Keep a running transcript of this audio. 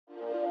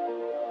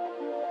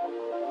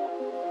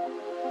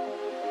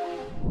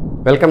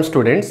Welcome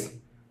students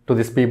to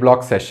this P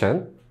block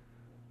session.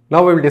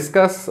 Now we will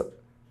discuss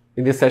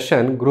in this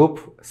session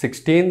group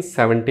 16,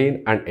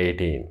 17 and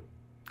 18.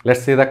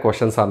 Let's see the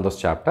questions on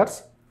those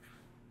chapters.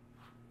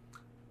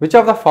 Which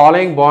of the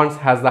following bonds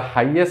has the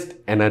highest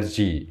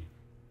energy?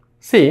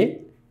 See,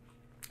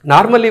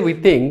 normally we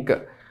think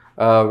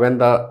when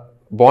the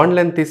bond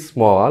length is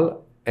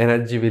small,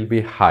 energy will be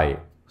high.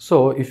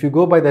 So if you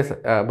go by this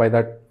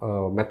that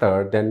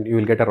method, then you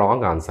will get a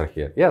wrong answer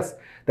here. Yes,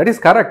 that is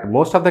correct.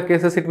 Most of the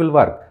cases it will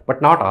work,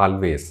 but not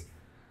always.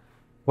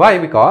 Why?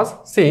 Because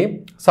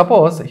see,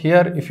 suppose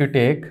here if you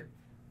take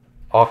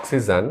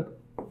oxygen,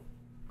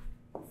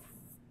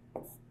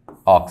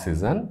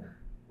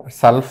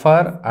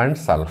 sulfur and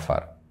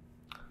sulfur.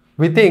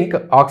 We think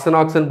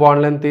oxygen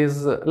bond length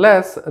is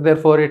less,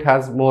 therefore it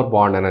has more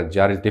bond energy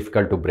or it's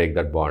difficult to break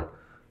that bond.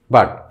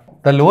 But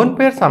the lone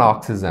pairs on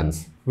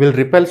oxygens will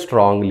repel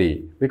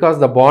strongly because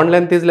the bond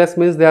length is less,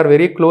 means they are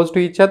very close to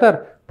each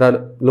other.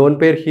 The lone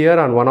pair here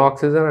on one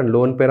oxygen and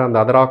lone pair on the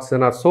other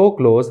oxygen are so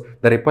close,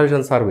 the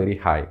repulsions are very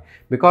high.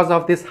 Because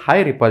of this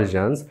high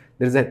repulsions,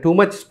 there is too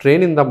much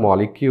strain in the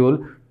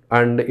molecule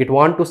and it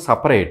wants to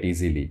separate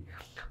easily.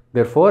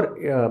 Therefore,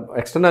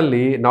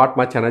 externally not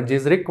much energy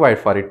is required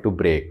for it to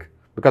break,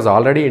 because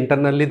already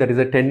internally there is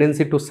a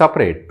tendency to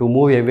separate, to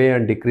move away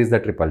and decrease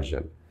that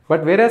repulsion.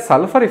 But whereas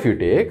sulfur, if you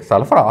take,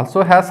 sulfur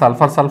also has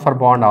sulfur-sulfur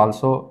bond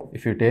also,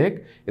 if you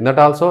take, in that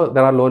also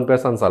there are lone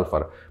pairs on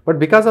sulfur. But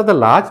because of the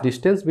large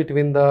distance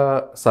between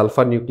the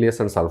sulfur nucleus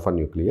and sulfur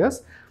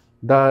nucleus,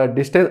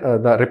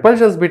 the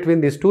repulsions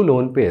between these two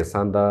lone pairs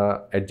and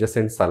the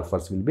adjacent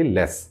sulfurs will be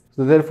less.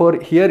 So therefore,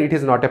 here it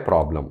is not a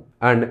problem.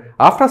 And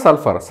after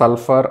sulfur,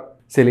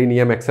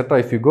 selenium, etc.,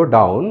 if you go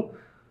down,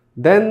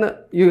 then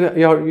you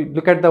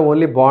look at the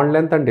only bond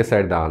length and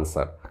decide the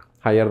answer.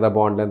 Higher the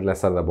bond length,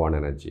 lesser the bond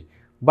energy.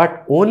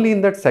 But only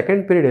in that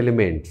second period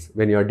elements,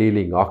 when you are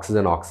dealing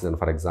oxygen,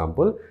 for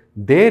example,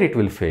 there it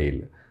will fail.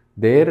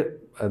 There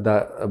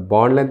the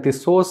bond length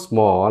is so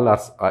small, or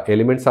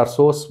elements are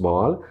so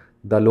small,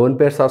 the lone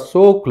pairs are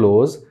so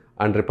close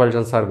and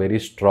repulsions are very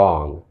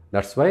strong.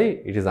 That's why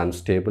it is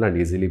unstable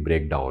and easily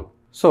break down.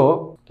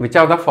 So, which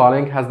of the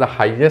following has the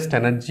highest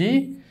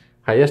energy?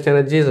 Highest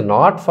energy is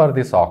not for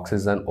this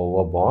oxygen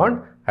over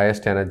bond.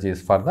 Highest energy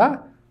is for the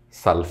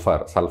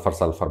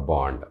sulfur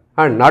bond.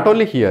 And not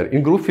only here,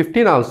 in group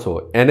 15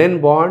 also, NN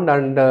bond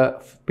and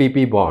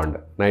PP bond,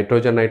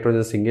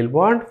 nitrogen single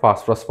bond,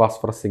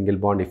 phosphorus single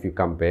bond, if you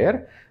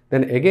compare,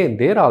 then again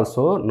there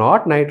also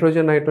not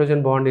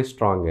nitrogen bond is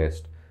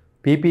strongest,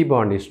 PP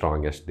bond is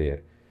strongest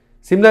there.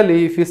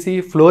 Similarly, if you see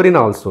fluorine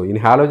also, in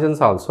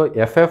halogens also,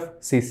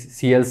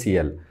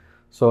 FF-CL.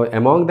 So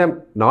among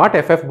them, not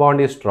FF bond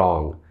is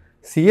strong,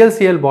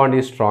 CL bond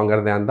is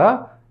stronger than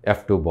the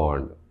F2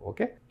 bond.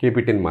 Okay, keep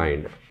it in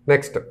mind.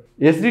 Next,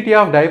 acidity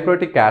of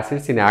diprotic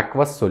acids in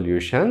aqueous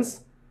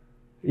solutions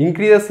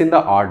increases in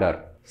the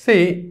order.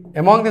 See,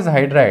 among these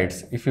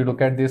hydrides, if you look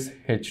at this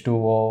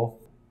H2O,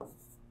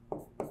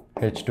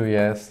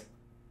 H2S,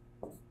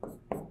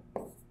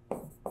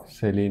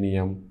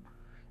 selenium,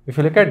 if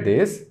you look at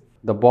this,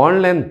 the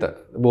bond length,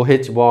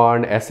 OH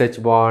bond, SH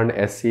bond,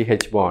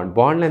 SCH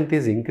bond length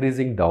is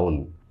increasing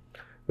down.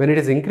 When it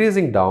is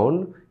increasing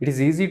down, it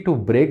is easy to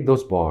break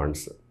those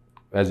bonds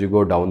as you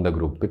go down the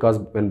group, because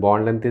when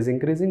bond length is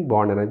increasing,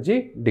 bond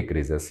energy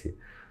decreases here.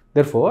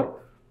 Therefore,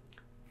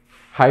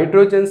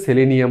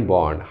 hydrogen-selenium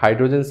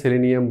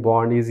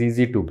bond is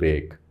easy to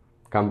break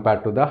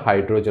compared to the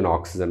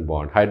hydrogen-oxygen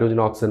bond.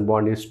 Hydrogen-oxygen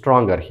bond is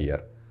stronger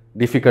here,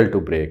 difficult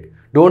to break.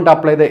 Don't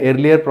apply the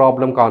earlier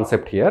problem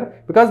concept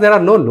here, because there are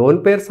no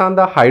lone pairs on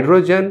the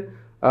hydrogen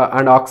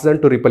and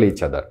oxygen to repel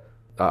each other.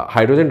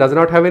 Hydrogen does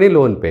not have any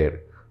lone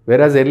pair.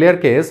 Whereas earlier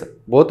case,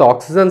 both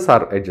oxygens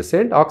are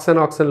adjacent,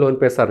 oxygen lone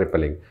pairs are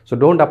repelling. So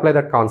don't apply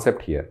that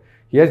concept here.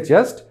 Here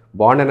just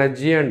bond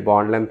energy and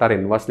bond length are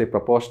inversely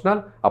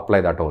proportional,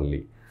 apply that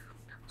only.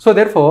 So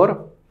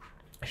therefore,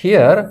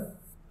 here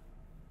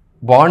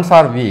bonds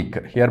are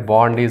weak, here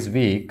bond is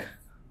weak.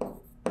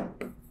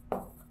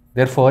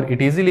 Therefore,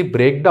 it easily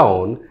break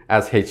down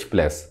as H+.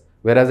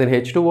 Whereas in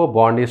H2O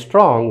bond is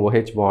strong,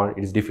 OH bond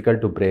it is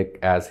difficult to break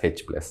as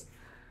H+.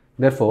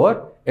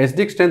 Therefore,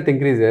 acidic strength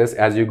increases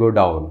as you go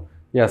down.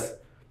 Yes,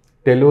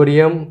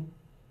 tellurium,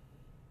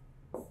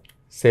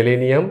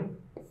 selenium,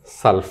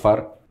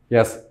 sulfur.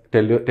 Yes,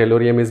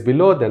 tellurium is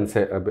below, then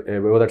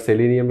above that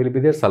selenium will be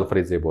there, sulfur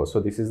is above.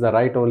 So this is the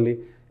right only.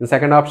 In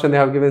second option, they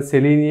have given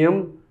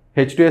selenium,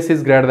 H2S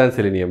is greater than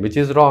selenium, which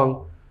is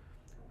wrong.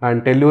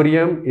 And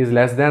tellurium is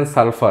less than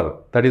sulfur,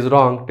 that is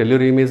wrong.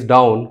 Tellurium is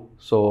down,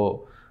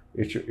 so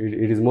it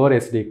is more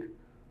acidic.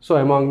 So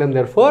among them,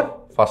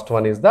 therefore, first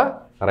one is the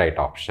right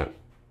option.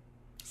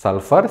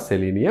 Sulfur,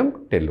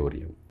 selenium,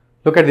 tellurium.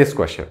 Look at this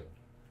question.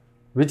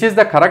 Which is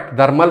the correct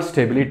thermal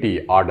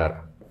stability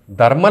order?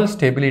 Thermal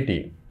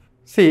stability.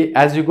 See,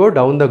 as you go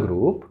down the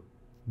group,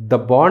 the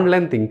bond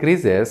length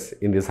increases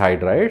in these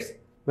hydrides.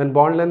 When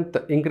bond length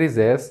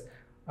increases,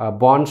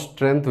 bond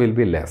strength will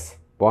be less.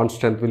 Bond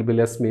strength will be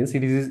less means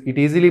it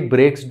easily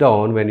breaks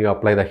down when you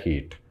apply the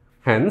heat.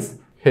 Hence,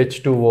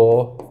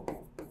 H2O,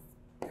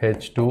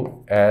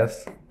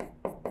 H2S,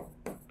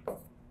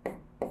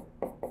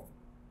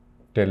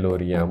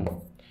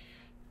 tellurium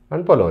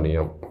and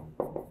polonium.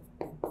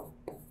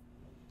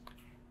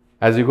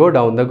 As you go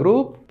down the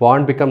group,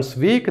 bond becomes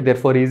weak,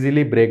 therefore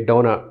easily break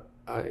down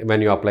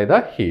when you apply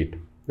the heat.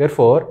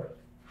 Therefore,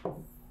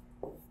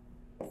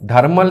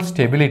 thermal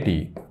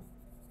stability,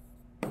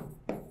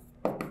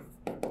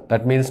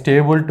 that means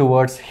stable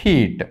towards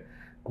heat,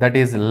 that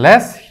is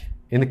less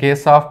in the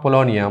case of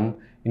polonium.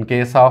 In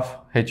case of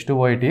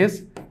H2O, it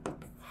is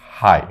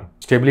high.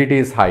 Stability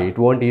is high. It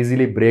won't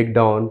easily break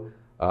down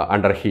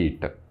under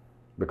heat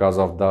because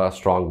of the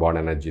strong bond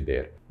energy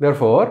there.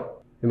 Therefore,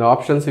 in the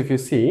options, if you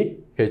see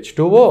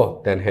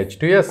H2O, then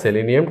H2S,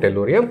 selenium,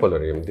 tellurium,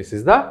 polonium. This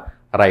is the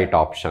right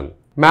option.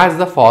 Match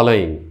the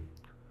following.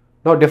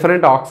 Now,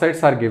 different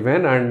oxides are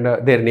given and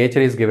their nature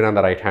is given on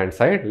the right hand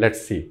side.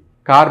 Let's see.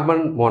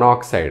 Carbon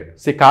monoxide.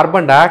 See,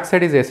 carbon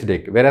dioxide is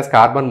acidic, whereas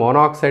carbon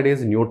monoxide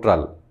is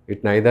neutral.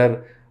 It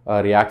neither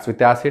reacts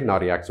with acid nor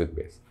reacts with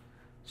base.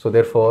 So,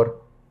 therefore,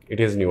 it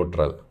is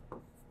neutral.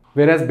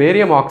 Whereas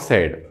barium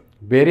oxide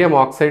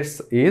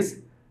is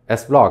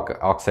S block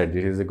oxide.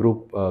 This is a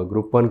group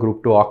 1,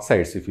 group 2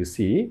 oxides. If you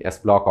see S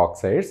block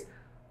oxides,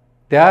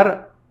 they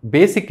are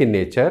basic in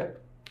nature,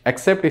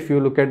 except if you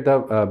look at the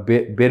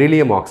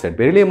beryllium oxide.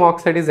 Beryllium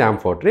oxide is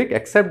amphoteric,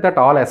 except that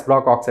all S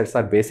block oxides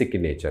are basic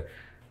in nature.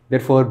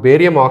 Therefore,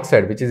 barium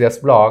oxide, which is S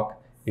block,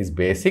 is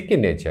basic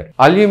in nature.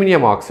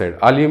 Aluminium oxide,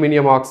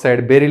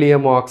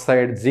 beryllium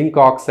oxide, zinc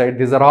oxide,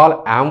 these are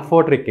all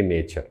amphoteric in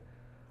nature.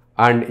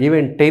 And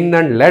even tin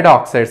and lead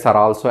oxides are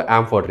also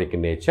amphoteric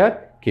in nature.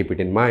 Keep it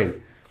in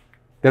mind.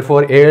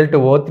 Therefore,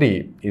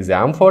 Al2O3 is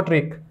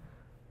amphoteric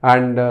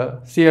and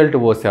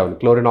Cl2O7,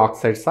 chlorine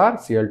oxides are,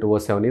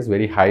 Cl2O7 is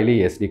very highly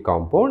acidic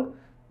compound.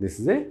 This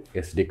is a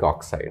acidic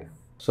oxide.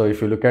 So,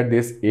 if you look at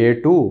this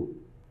A2,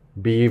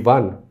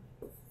 B1,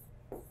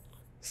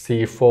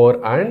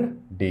 C4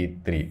 and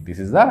D3, this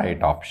is the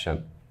right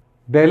option.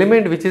 The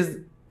element which is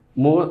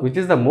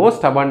the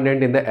most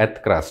abundant in the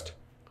earth crust.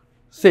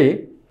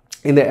 See,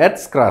 in the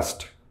earth's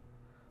crust,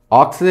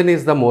 oxygen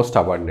is the most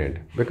abundant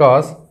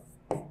because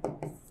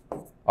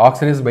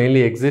oxygen is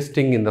mainly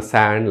existing in the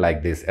sand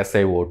like this,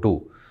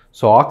 SiO2.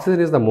 So, oxygen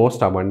is the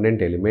most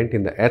abundant element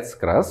in the earth's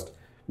crust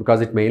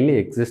because it mainly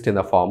exists in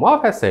the form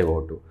of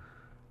SiO2.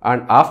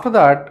 And after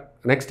that,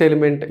 next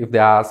element if they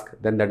ask,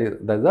 then that is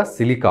the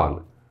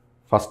silicon.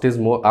 First is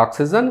more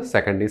oxygen,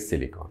 second is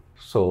silicon.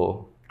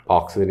 So,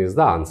 oxygen is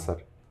the answer.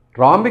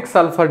 Rhombic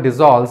sulfur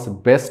dissolves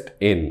best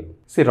in.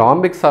 See,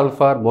 rhombic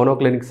sulfur,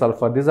 monoclinic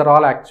sulfur, these are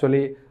all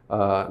actually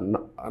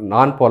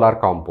non-polar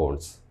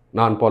compounds,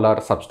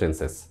 non-polar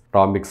substances.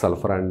 Rhombic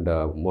sulfur and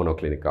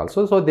monoclinic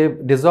also. So, they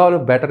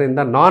dissolve better in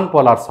the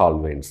non-polar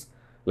solvents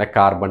like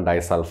carbon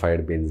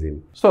disulfide,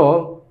 benzene.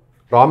 So,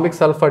 rhombic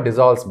sulfur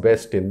dissolves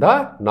best in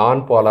the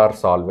non-polar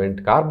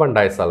solvent carbon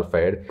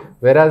disulfide,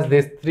 whereas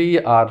these three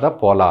are the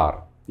polar.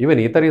 Even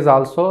ether is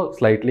also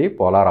slightly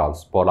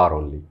polar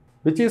only.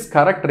 Which is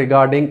correct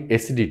regarding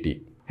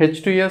acidity?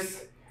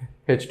 H2S,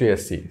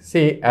 H2SC.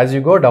 See, as you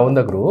go down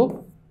the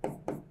group,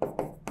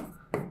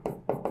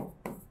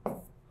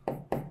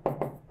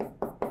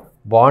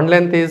 bond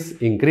length is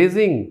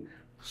increasing,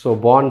 so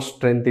bond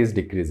strength is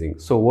decreasing.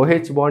 So,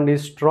 OH bond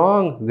is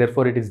strong,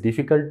 therefore, it is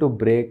difficult to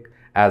break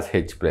as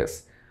H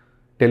plus.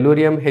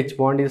 Tellurium H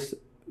bond is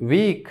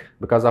weak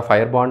because of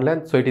higher bond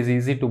length, so it is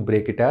easy to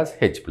break it as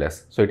H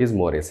plus. So, it is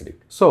more acidic.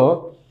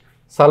 So,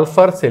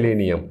 sulfur,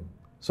 selenium.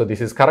 So,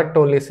 this is correct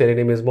only,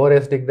 selenium is more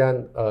acidic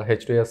than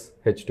H2S,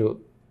 H2.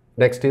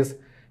 Next is,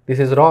 this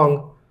is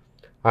wrong.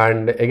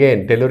 And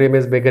again, tellurium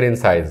is bigger in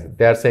size.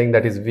 They are saying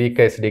that is weak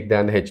acidic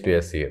than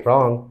H2SC.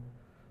 Wrong.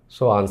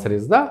 So, answer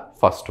is the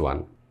first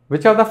one.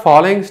 Which of the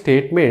following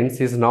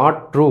statements is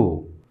not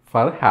true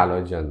for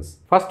halogens?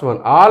 First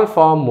one, all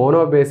form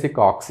monobasic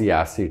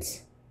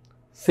oxyacids.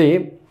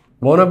 See,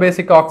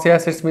 monobasic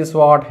oxyacids means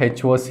what?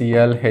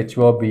 HOCl,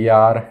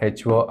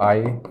 HOBr,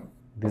 HOI.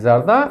 These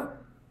are the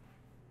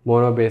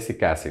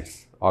monobasic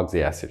acids,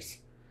 oxyacids.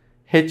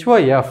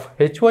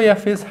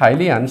 HOF is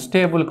highly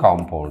unstable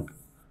compound.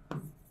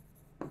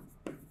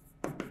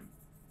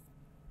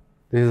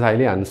 This is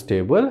highly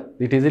unstable.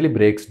 It easily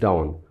breaks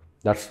down.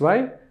 That's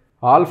why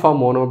alpha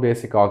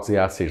monobasic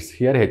oxyacids.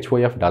 Here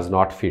HOF does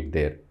not fit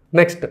there.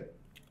 Next,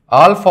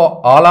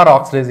 all are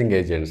oxidizing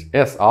agents.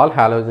 Yes, all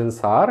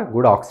halogens are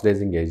good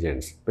oxidizing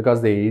agents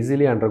because they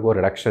easily undergo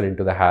reduction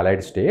into the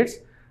halide states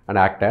and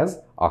act as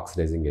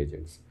oxidizing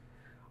agents.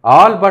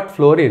 All but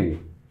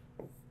fluorine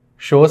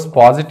shows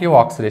positive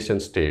oxidation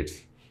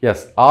states.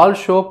 Yes, all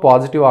show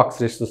positive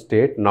oxidation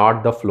state,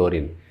 not the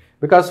fluorine,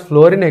 because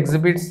fluorine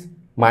exhibits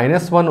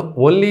 -1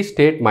 only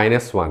state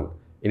 -1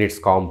 in its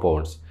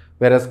compounds,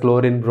 whereas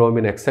chlorine,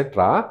 bromine,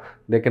 etc.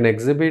 they can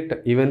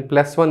exhibit even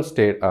 +1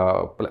 state,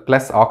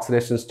 plus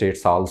oxidation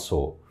states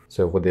also.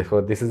 So,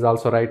 therefore, this is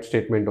also right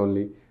statement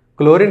only.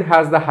 Chlorine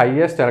has the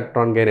highest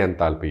electron gain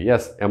enthalpy.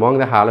 Yes, among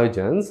the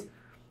halogens,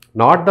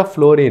 not the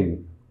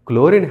fluorine.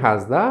 Chlorine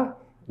has the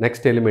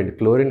next element.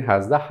 Chlorine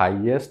has the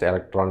highest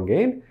electron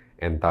gain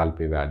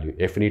enthalpy value.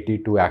 Affinity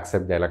to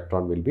accept the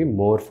electron will be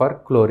more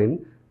for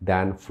chlorine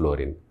than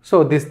fluorine.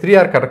 So these three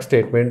are correct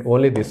statement,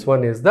 only this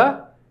one is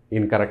the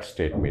incorrect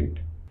statement.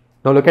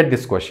 Now look at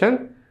this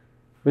question.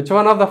 Which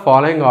one of the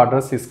following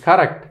orders is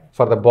correct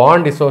for the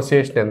bond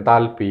dissociation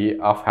enthalpy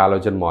of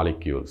halogen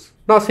molecules?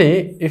 Now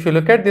see, if you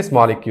look at this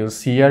molecule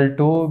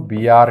Cl2,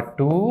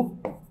 Br2,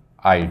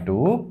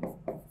 I2,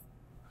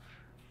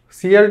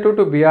 Cl2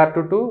 to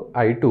Br2 to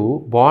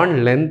I2,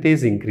 bond length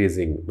is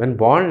increasing. When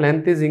bond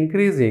length is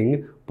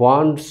increasing,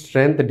 bond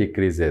strength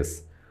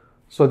decreases.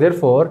 So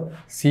therefore,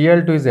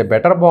 Cl2 is a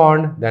better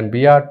bond than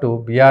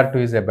Br2, Br2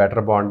 is a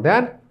better bond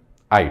than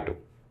I2.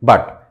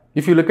 But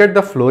if you look at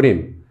the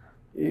fluorine,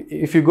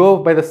 if you go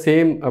by the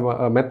same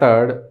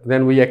method,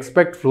 then we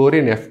expect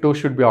fluorine F2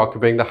 should be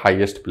occupying the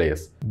highest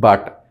place.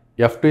 But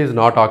F2 is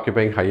not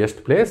occupying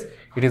highest place,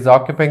 it is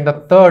occupying the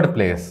third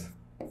place.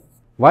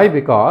 Why?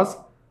 Because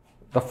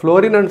the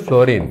fluorine and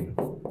fluorine,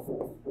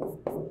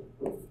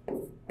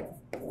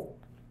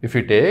 if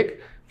you take,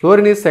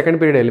 fluorine is second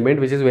period element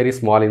which is very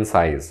small in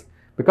size.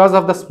 Because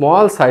of the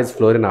small size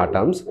fluorine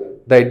atoms,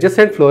 the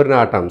adjacent fluorine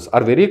atoms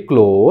are very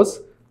close.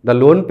 The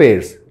lone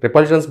pairs,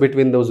 repulsions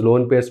between those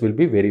lone pairs will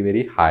be very,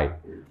 very high.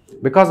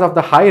 Because of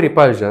the high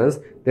repulsions,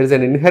 there is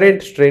an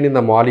inherent strain in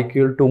the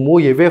molecule to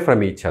move away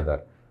from each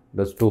other,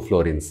 those two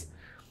fluorines.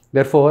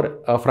 Therefore,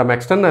 from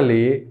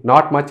externally,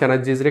 not much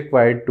energy is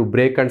required to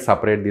break and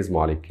separate these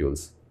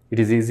molecules. It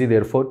is easy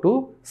therefore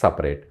to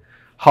separate.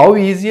 How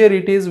easier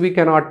it is, we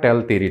cannot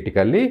tell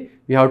theoretically.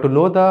 We have to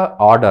know the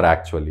order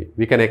actually.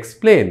 We can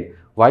explain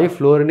why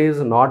fluorine is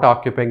not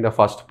occupying the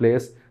first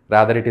place,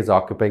 rather it is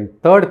occupying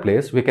third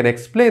place. We can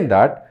explain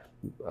that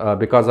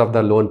because of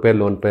the lone pair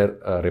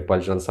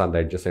repulsions on the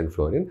adjacent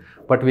fluorine.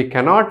 But we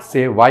cannot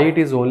say why it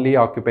is only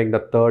occupying the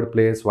third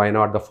place, why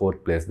not the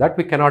fourth place. That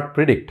we cannot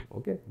predict.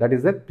 Okay, that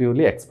is a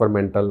purely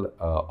experimental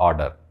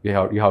order. You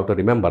have to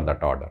remember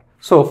that order.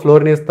 So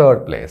fluorine is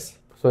third place.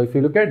 So if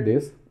you look at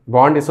this,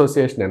 bond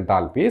dissociation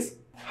enthalpies,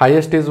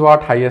 highest is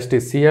what? Highest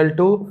is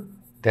Cl2,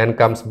 then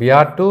comes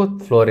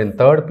Br2, fluorine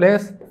third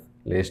place,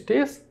 least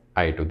is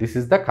I2. This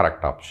is the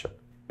correct option.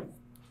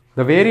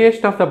 The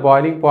variation of the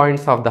boiling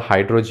points of the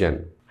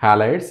hydrogen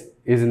halides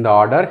is in the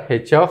order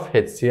HF,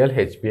 HCl,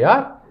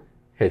 HBr,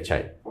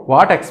 HI.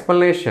 What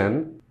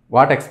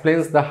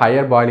explains the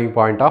higher boiling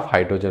point of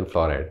hydrogen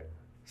fluoride?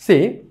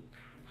 See,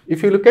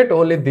 if you look at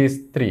only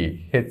these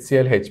three,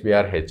 HCl,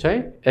 HBr,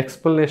 HI,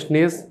 explanation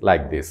is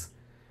like this.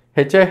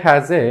 HI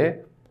has a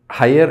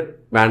higher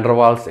van der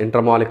Waals,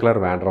 intermolecular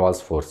van der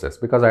Waals forces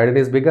because iodine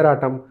is bigger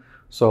atom.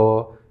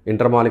 So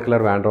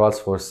intermolecular van der Waals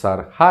forces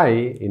are high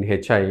in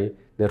HI.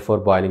 Therefore,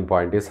 boiling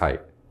point is high.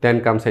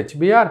 Then comes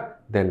HBr,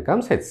 then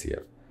comes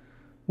HCl.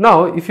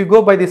 Now, if you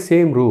go by the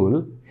same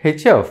rule,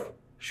 HF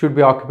should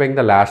be occupying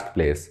the last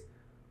place,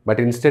 but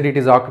instead it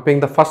is occupying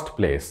the first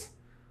place.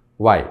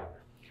 Why?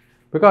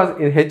 Because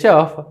in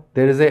HF,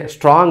 there is a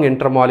strong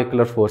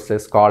intermolecular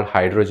forces called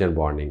hydrogen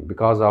bonding.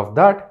 Because of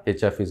that,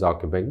 HF is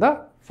occupying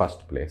the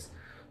first place.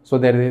 So,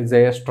 there is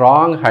a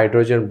strong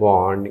hydrogen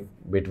bond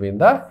between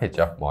the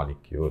HF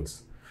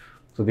molecules.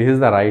 So, this is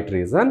the right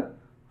reason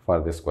for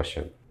this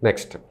question.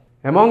 Next,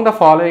 among the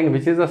following,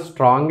 which is the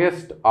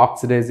strongest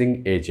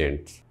oxidizing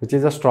agent? Which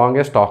is the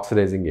strongest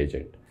oxidizing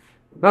agent?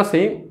 Now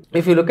see,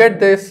 if you look at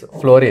this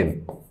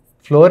fluorine,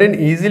 fluorine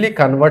easily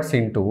converts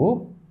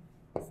into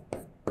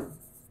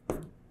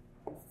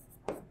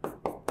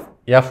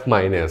F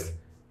minus.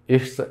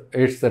 Its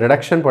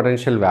reduction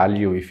potential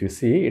value, if you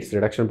see, its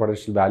reduction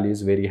potential value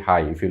is very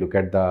high. If you look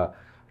at the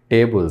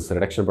tables,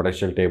 reduction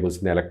potential tables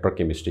in the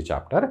electrochemistry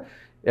chapter,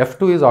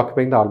 F2 is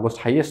occupying the almost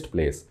highest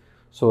place.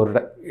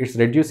 So its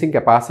reducing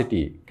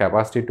capacity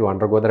to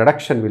undergo the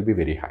reduction will be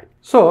very high.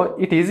 So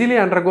it easily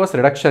undergoes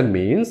reduction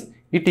means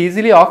it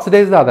easily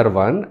oxidizes the other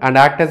one and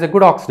act as a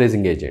good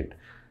oxidizing agent.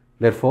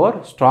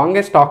 Therefore,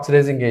 strongest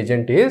oxidizing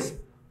agent is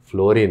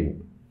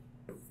fluorine.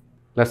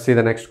 Let's see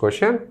the next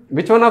question.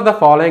 Which one of the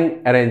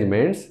following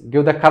arrangements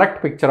give the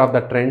correct picture of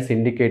the trends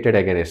indicated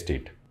against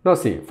it? Now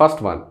see,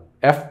 first one,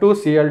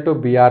 F2Cl2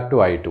 Br2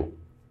 I2.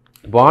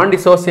 Bond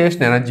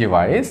dissociation energy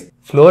wise,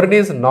 fluorine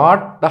is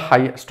not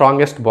the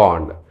strongest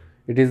bond.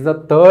 It is the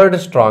third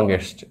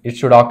strongest. It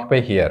should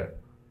occupy here.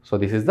 So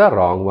this is the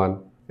wrong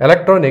one.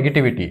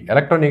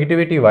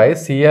 Electronegativity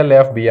wise,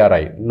 ClF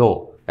Bri.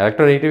 No.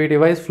 Electronegativity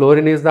wise,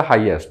 fluorine is the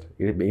highest.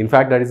 In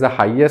fact, that is the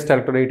highest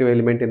electronegative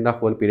element in the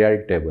whole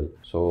periodic table.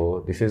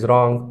 So this is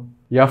wrong.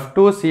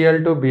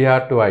 F2Cl2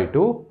 Br2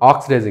 I2,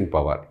 oxidizing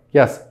power.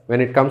 Yes, when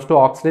it comes to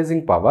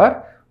oxidizing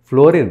power,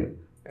 fluorine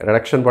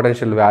reduction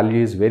potential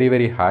value is very,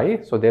 very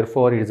high. So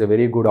therefore, it is a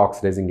very good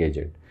oxidizing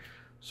agent.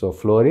 So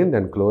fluorine,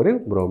 then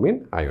chlorine,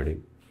 bromine,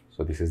 iodine.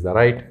 So this is the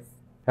right.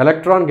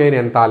 Electron gain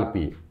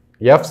enthalpy,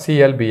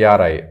 FCl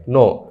Bri.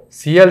 No,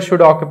 Cl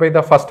should occupy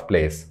the first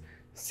place.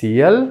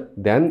 Cl,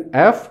 then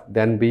F,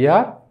 then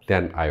Br,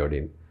 then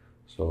iodine.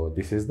 So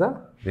this is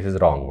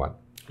wrong one.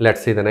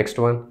 Let's see the next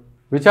one.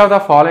 Which of the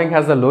following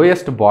has the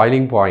lowest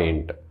boiling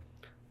point?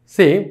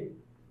 See,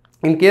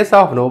 in case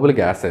of noble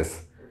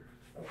gases,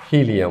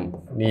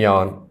 helium,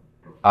 neon,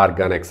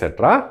 argon,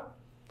 etc.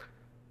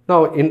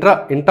 Now,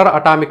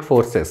 interatomic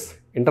forces.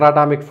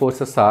 Interatomic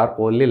forces are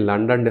only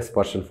London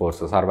dispersion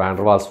forces or van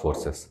der Waals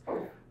forces.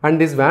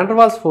 And these van der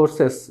Waals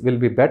forces will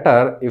be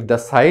better if the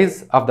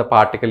size of the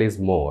particle is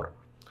more.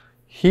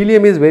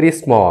 Helium is very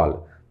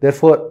small.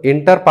 Therefore,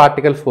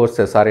 interparticle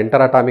forces or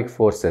interatomic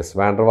forces,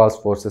 van der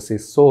Waals forces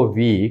is so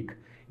weak,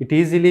 it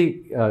easily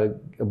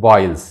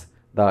boils.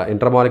 The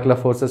intermolecular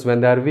forces,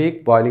 when they are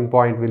weak, boiling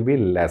point will be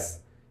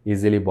less,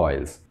 easily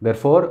boils.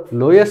 Therefore,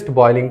 lowest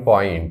boiling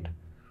point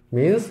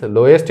means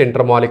lowest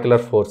intermolecular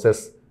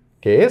forces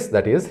case,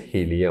 that is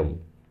helium.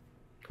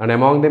 And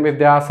among them, if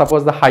they are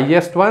suppose the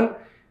highest one,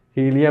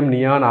 helium,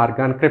 neon,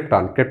 argon,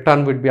 krypton.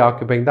 Krypton would be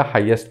occupying the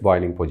highest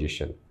boiling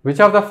position. Which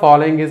of the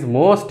following is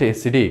most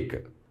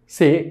acidic?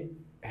 See,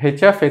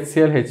 HF,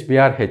 HCl,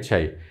 HBr,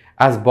 HI.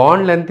 As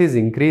bond length is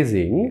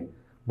increasing,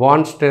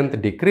 bond strength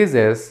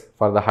decreases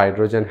for the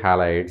hydrogen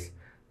halides.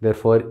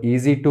 Therefore,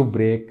 easy to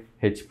break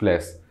H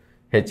plus.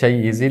 HI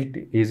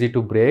easy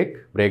to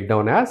break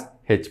down as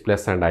H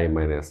plus and I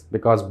minus.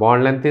 Because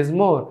bond length is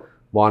more,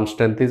 bond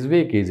strength is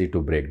weak, easy to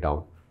break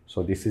down.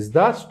 So, this is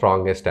the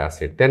strongest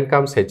acid. Then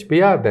comes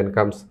HBr, then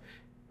comes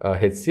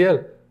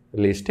HCl,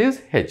 least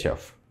is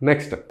HF.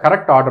 Next,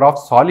 correct order of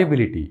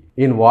solubility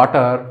in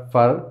water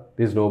for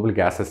these noble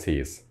gases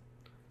is.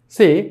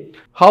 See,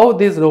 how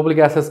these noble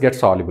gases get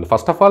soluble.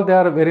 First of all, they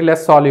are very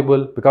less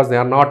soluble because they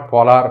are not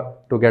polar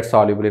to get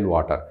soluble in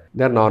water.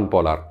 They are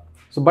non-polar.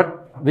 So, but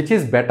which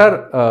is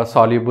better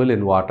soluble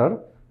in water?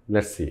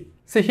 Let's see.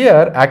 See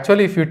here,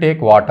 actually if you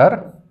take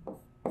water,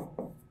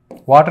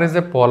 water is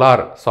a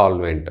polar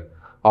solvent.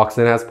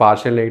 Oxygen has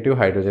partial negative,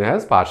 hydrogen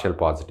has partial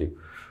positive.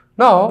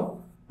 Now,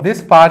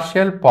 this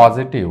partial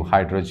positive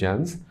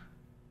hydrogens,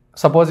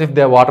 suppose if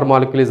the water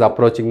molecule is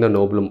approaching the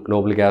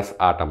noble gas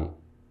atom,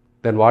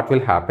 then what will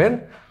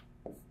happen?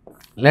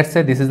 Let's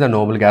say this is the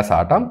noble gas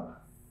atom.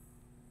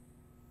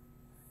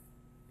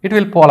 It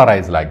will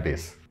polarize like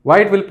this. Why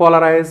it will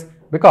polarize?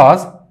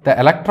 Because the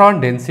electron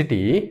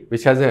density,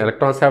 which has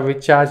electrons have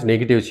which charge?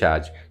 Negative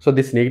charge. So,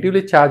 this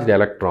negatively charged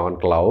electron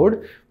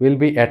cloud will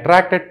be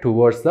attracted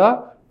towards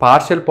the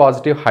partial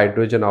positive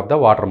hydrogen of the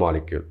water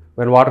molecule.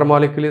 When water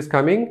molecule is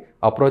coming,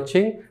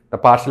 approaching, the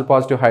partial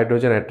positive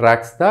hydrogen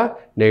attracts the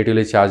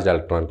negatively charged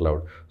electron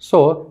cloud.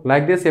 So,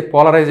 like this a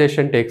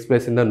polarization takes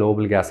place in the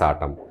noble gas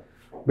atom.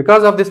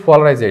 Because of this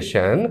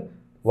polarization,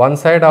 one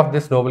side of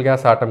this noble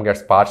gas atom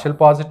gets partial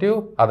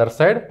positive, other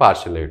side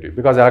partial negative.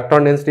 Because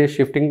electron density is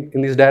shifting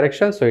in this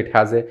direction, so it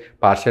has a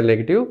partial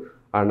negative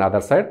and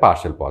other side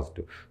partial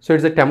positive. So, it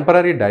is a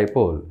temporary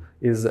dipole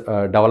is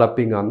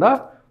developing on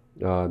the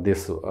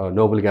this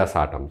noble gas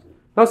atoms.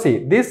 Now see,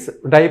 this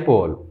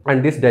dipole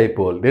and this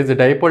dipole, there is a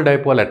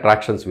dipole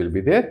attractions will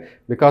be there.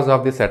 Because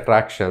of these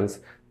attractions,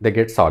 they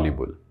get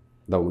soluble.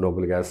 The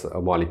noble gas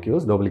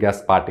molecules, noble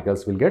gas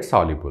particles will get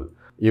soluble,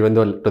 even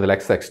though to the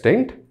less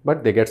extent,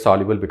 but they get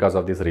soluble because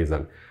of this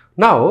reason.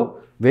 Now,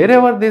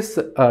 wherever this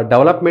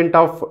development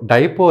of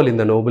dipole in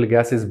the noble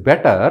gas is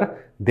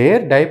better,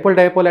 their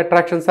dipole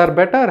attractions are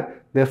better.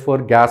 Therefore,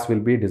 gas will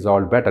be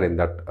dissolved better in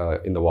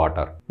that in the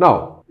water.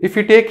 Now, if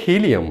you take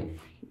helium,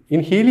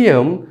 in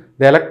helium,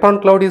 the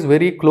electron cloud is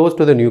very close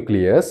to the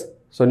nucleus.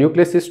 So,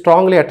 nucleus is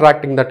strongly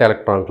attracting that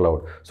electron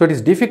cloud. So, it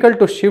is difficult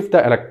to shift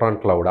the electron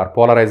cloud or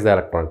polarize the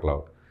electron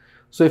cloud.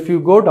 So, if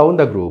you go down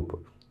the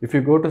group, if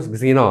you go to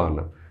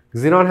xenon,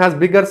 xenon has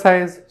bigger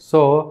size.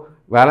 So,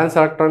 valence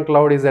electron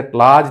cloud is at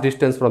large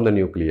distance from the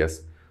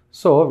nucleus.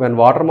 So, when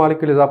water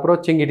molecule is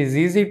approaching, it is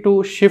easy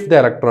to shift the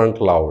electron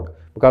cloud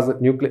because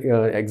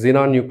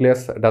xenon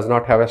nucleus does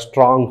not have a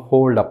strong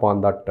hold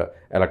upon that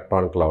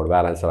electron cloud,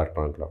 valence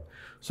electron cloud.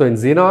 So, in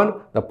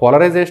xenon, the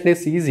polarization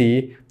is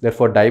easy,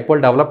 therefore,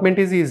 dipole development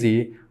is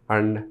easy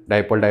and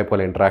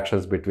dipole-dipole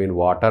interactions between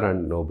water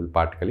and noble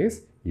particle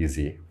is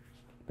easy.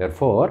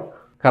 Therefore,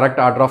 correct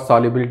order of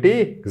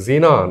solubility,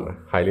 xenon,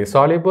 highly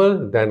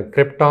soluble, then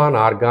krypton,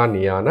 argon,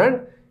 neon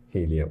and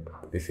helium.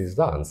 This is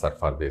the answer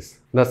for this.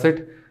 That's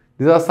it.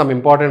 These are some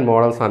important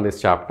models on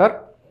this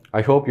chapter.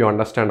 I hope you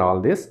understand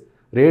all this.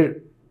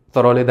 Read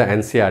thoroughly the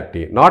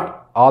NCERT,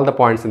 not all the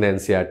points in the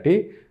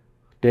NCERT.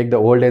 Take the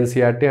old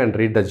NCERT and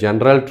read the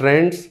general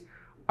trends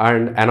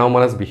and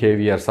anomalous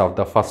behaviors of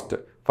the first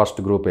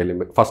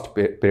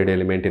period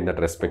element in that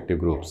respective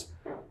groups.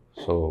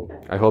 So,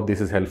 I hope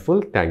this is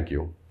helpful. Thank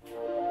you.